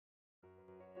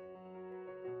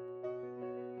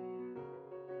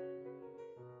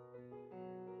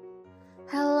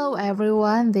Hello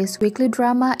everyone, this weekly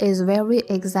drama is very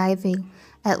exciting.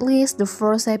 At least the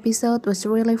first episode was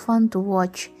really fun to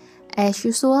watch. As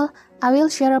usual, I will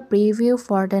share a preview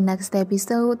for the next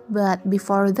episode, but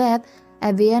before that,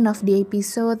 at the end of the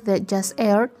episode that just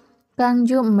aired,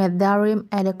 Kangju met Darim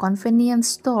at a convenience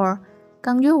store.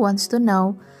 Kangju wants to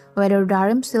know whether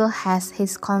Darim still has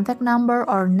his contact number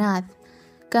or not.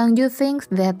 Kangju thinks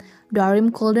that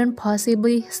Darim couldn't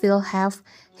possibly still have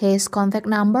his contact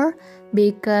number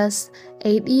because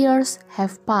 8 years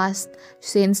have passed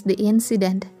since the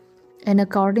incident. And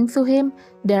according to him,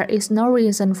 there is no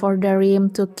reason for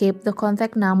Darim to keep the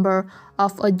contact number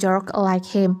of a jerk like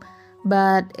him.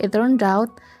 But it turned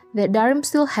out that Darim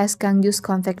still has Kangju's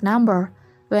contact number.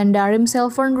 When Darim's cell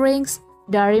phone rings,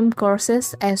 Darim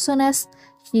curses as soon as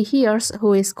she hears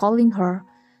who is calling her.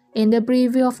 In the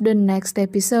preview of the next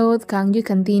episode, Kangju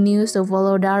continues to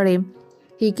follow Darim.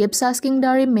 He keeps asking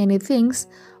Darim many things,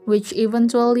 which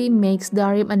eventually makes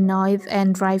Darim annoyed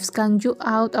and drives Kangju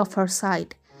out of her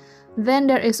sight. Then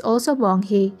there is also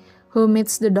Bong-hee, who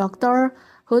meets the doctor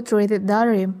who treated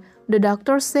Darim. The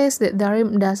doctor says that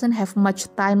Darim doesn't have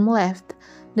much time left.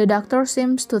 The doctor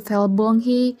seems to tell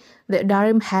Bong-hee that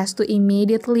Darim has to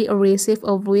immediately receive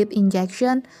a fluid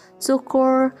injection to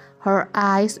cure her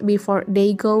eyes before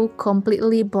they go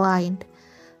completely blind.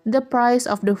 The price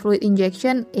of the fluid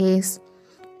injection is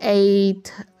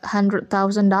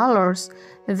 $800,000.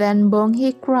 Then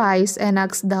Bong-hee cries and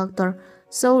asks doctor,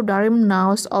 "So Darim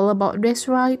knows all about this,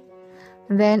 right?"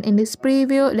 Then in this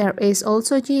preview, there is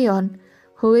also Jiyeon,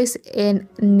 who is in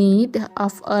need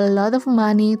of a lot of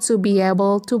money to be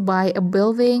able to buy a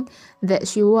building that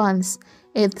she wants.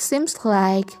 It seems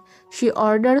like she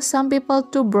orders some people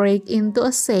to break into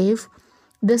a safe.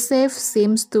 The safe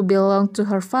seems to belong to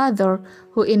her father,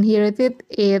 who inherited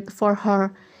it for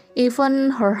her.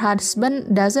 Even her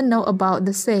husband doesn't know about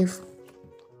the safe.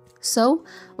 So,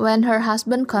 when her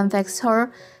husband contacts her,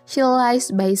 she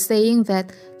lies by saying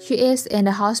that she is in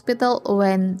the hospital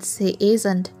when she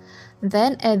isn't.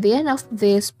 Then at the end of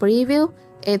this preview,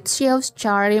 it shows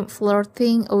Charim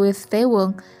flirting with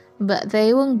Taewon, but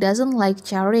Taewon doesn't like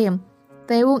Charim.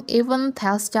 Taewon even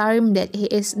tells Charim that he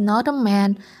is not a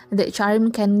man that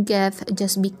Charim can get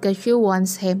just because she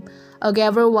wants him. Okay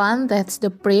everyone, that's the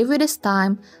preview this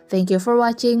time. Thank you for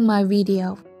watching my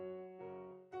video.